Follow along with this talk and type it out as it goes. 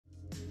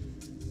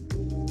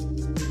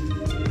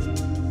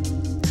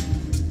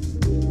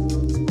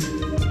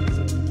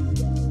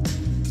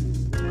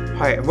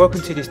Hi and welcome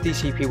to this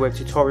DCP web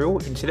tutorial.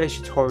 In today's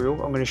tutorial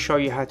I'm going to show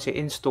you how to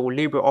install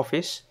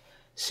LibreOffice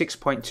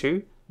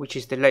 6.2, which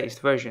is the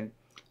latest version.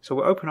 So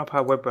we'll open up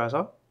our web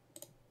browser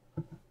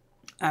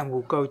and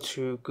we'll go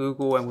to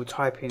Google and we'll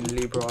type in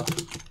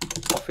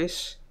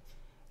LibreOffice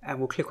and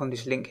we'll click on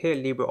this link here,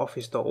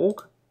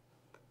 libreoffice.org.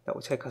 That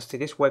will take us to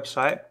this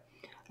website,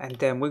 and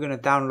then we're going to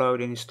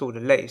download and install the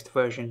latest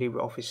version,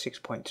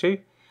 LibreOffice 6.2.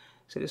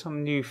 So there's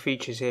some new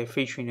features here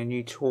featuring a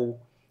new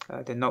tool,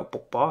 the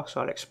notebook bar,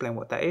 so I'll explain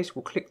what that is.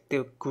 We'll click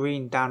the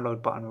green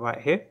download button right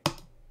here,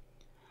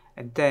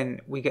 and then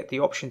we get the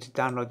option to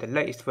download the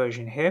latest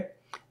version here.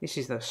 This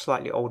is the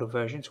slightly older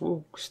version, so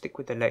we'll stick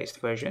with the latest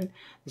version.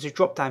 There's a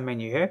drop down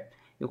menu here.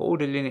 You've got all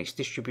the Linux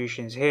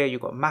distributions here.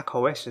 You've got Mac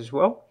OS as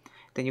well.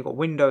 Then you've got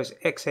Windows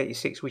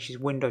x86, which is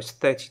Windows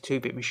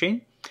 32-bit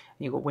machine. And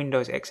you've got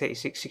Windows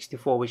x86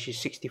 64, which is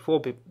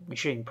 64-bit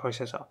machine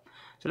processor.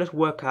 So let's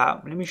work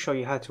out, let me show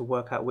you how to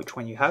work out which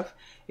one you have.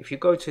 If you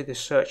go to the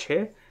search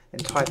here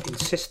and type in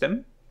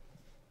system,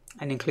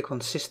 and then click on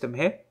system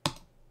here.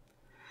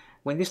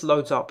 When this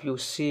loads up, you'll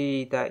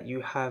see that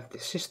you have the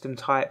system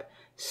type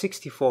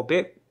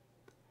 64-bit,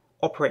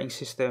 operating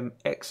system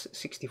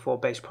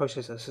x64 based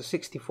processor. So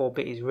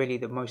 64-bit is really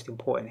the most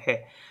important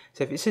here.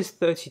 So if it says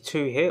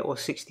 32 here or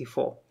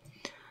 64,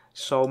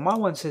 so my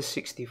one says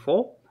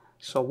 64,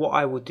 so what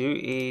I will do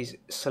is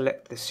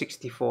select the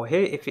 64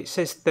 here. If it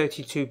says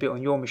 32-bit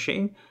on your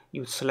machine,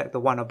 you would select the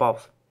one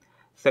above.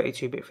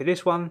 32-bit for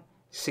this one,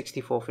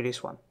 64 for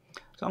this one.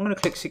 So I'm going to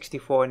click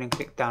 64 and then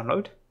click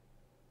download,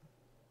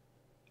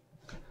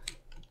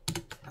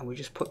 and we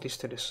just put this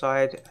to the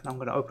side, and I'm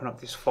going to open up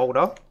this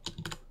folder.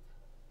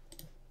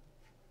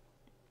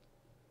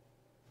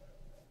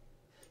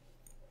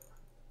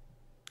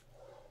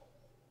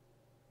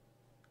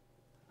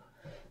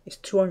 It's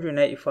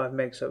 285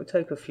 megs, so it will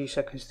take a few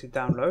seconds to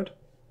download.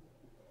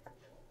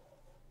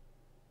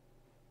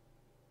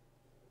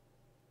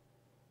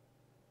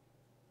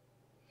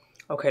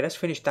 Okay, let's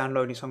finish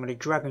downloading, so I'm going to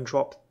drag and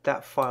drop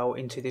that file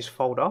into this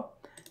folder,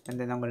 and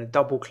then I'm going to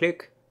double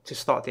click to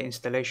start the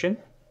installation.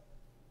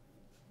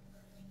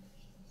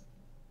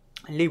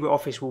 And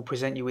LibreOffice will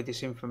present you with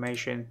this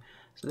information,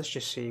 so let's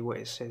just see what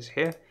it says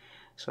here.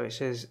 So it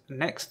says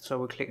next, so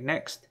we'll click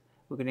next.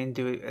 We're going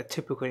to do a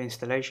typical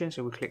installation,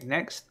 so we'll click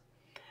next.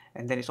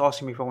 And then it's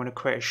asking me if I want to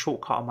create a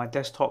shortcut on my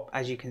desktop.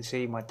 As you can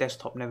see, my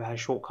desktop never has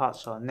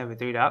shortcuts, so I'll never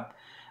do that.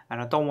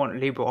 And I don't want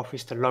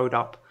LibreOffice to load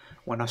up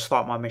when I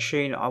start my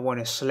machine. I want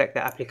to select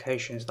the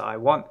applications that I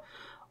want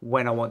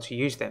when I want to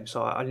use them.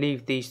 So I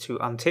leave these two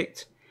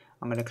unticked.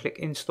 I'm going to click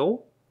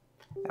install.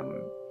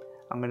 I'm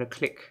going to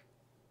click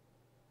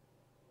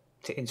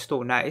to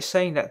install. Now it's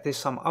saying that there's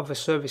some other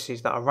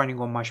services that are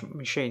running on my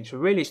machine. So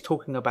really it's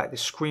talking about the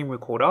screen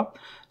recorder.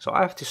 So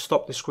I have to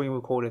stop the screen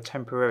recorder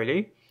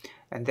temporarily,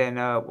 and then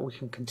we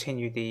can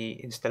continue the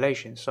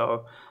installation.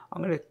 So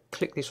I'm going to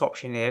click this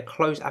option here,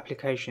 close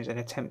applications and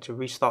attempt to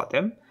restart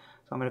them.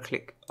 So I'm going to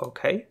click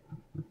OK.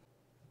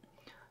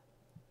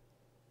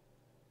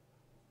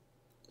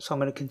 So I'm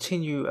going to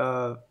continue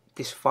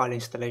this file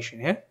installation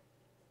here.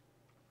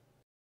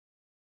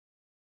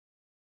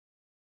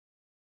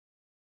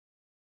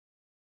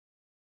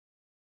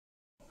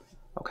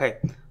 Okay,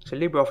 so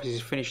LibreOffice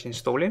is finished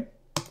installing.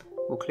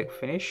 We'll click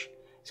finish.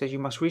 It says you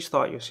must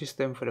restart your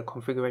system for the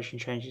configuration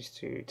changes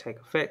to take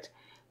effect.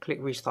 Click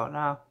restart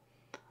now.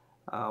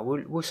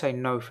 We'll say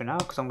no for now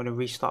because I'm going to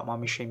restart my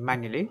machine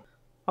manually.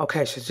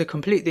 Okay, so to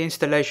complete the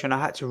installation I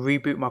had to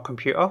reboot my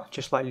computer,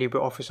 just like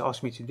LibreOffice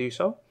asked me to do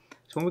so.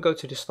 So when we go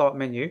to the start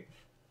menu,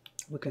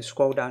 we can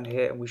scroll down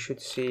here and we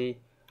should see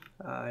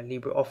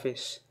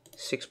LibreOffice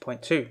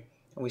 6.2. And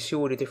we see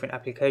all the different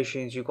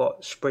applications. You've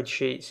got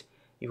spreadsheets,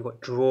 you've got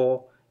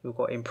draw, you've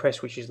got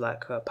impress, which is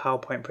like a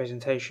PowerPoint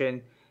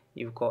presentation.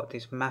 You've got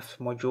this maths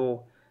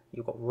module,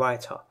 you've got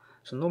writer.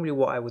 So normally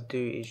what I would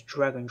do is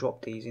drag and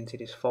drop these into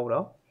this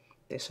folder.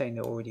 They're saying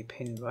they're already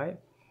pinned, right?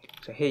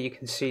 So here you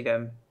can see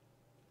them.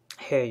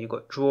 Here you've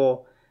got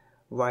draw,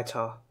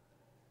 writer,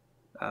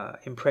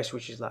 impress,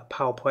 which is like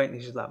PowerPoint.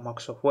 This is like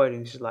Microsoft Word,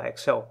 and this is like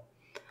Excel.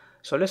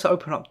 So let's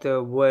open up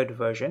the Word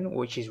version,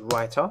 which is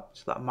writer.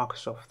 It's like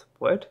Microsoft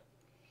Word.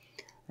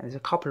 And there's a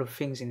couple of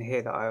things in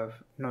here that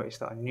I've noticed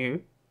that are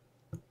new.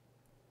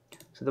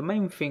 So the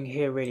main thing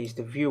here really is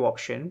the view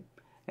option,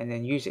 and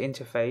then user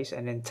interface,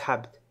 and then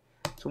tabbed.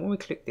 So when we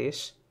click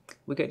this,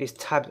 we get these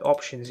tabbed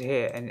options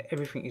here, and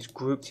everything is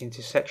grouped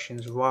into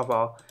sections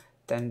rather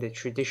than the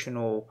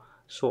traditional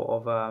sort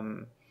of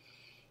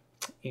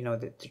you know,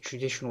 the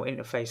traditional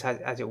interface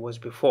as it was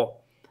before.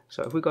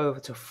 So if we go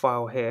over to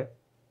file here,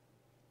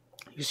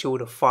 you see all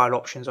the file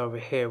options over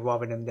here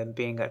rather than them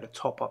being at the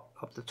top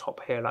up the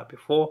top here like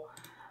before.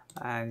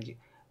 And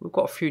we've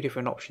got a few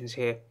different options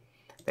here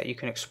that you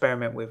can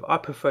experiment with. I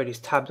prefer this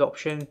tabbed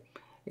option.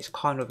 It's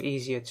kind of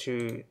easier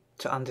to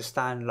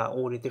understand, like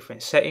all the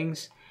different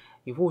settings.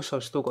 You've also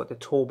still got the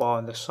toolbar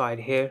on the side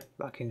here,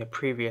 like in the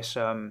previous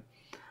version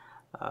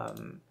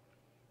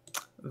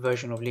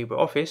of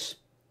LibreOffice.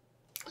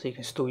 So you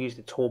can still use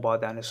the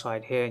toolbar down the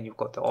side here, and you've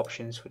got the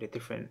options for the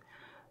different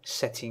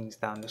settings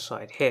down the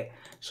side here.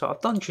 So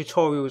I've done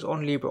tutorials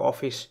on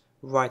LibreOffice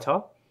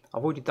Writer.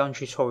 I've already done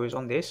tutorials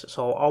on this,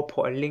 so I'll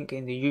put a link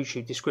in the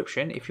YouTube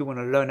description if you want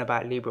to learn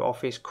about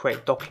LibreOffice,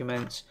 create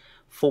documents,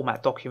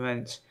 format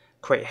documents,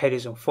 create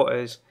headers and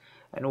footers,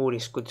 and all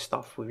this good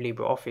stuff with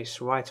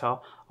LibreOffice Writer.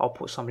 I'll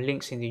put some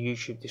links in the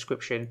YouTube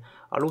description.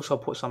 I'll also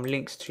put some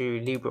links to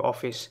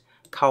LibreOffice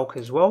Calc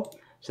as well.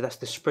 So that's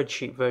the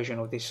spreadsheet version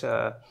of this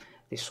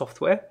this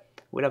software.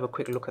 We'll have a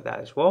quick look at that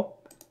as well.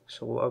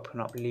 So we'll open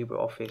up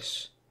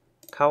LibreOffice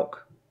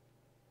Calc.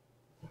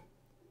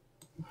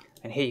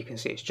 And here you can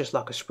see it's just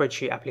like a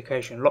spreadsheet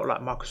application, a lot like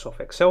Microsoft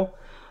Excel.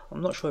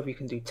 I'm not sure if you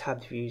can do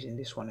tabbed views in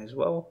this one as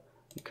well.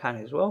 You can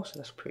as well, so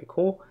that's pretty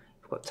cool.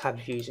 You've got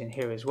tabbed views in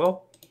here as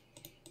well.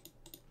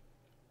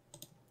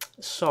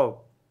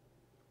 So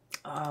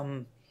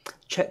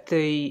check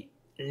the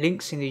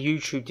links in the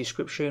YouTube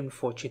description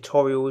for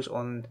tutorials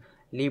on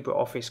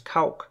LibreOffice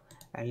Calc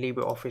and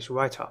LibreOffice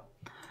Writer.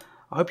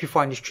 I hope you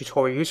find this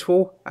tutorial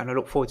useful, and I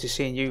look forward to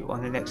seeing you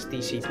on the next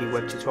DCP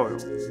web tutorial.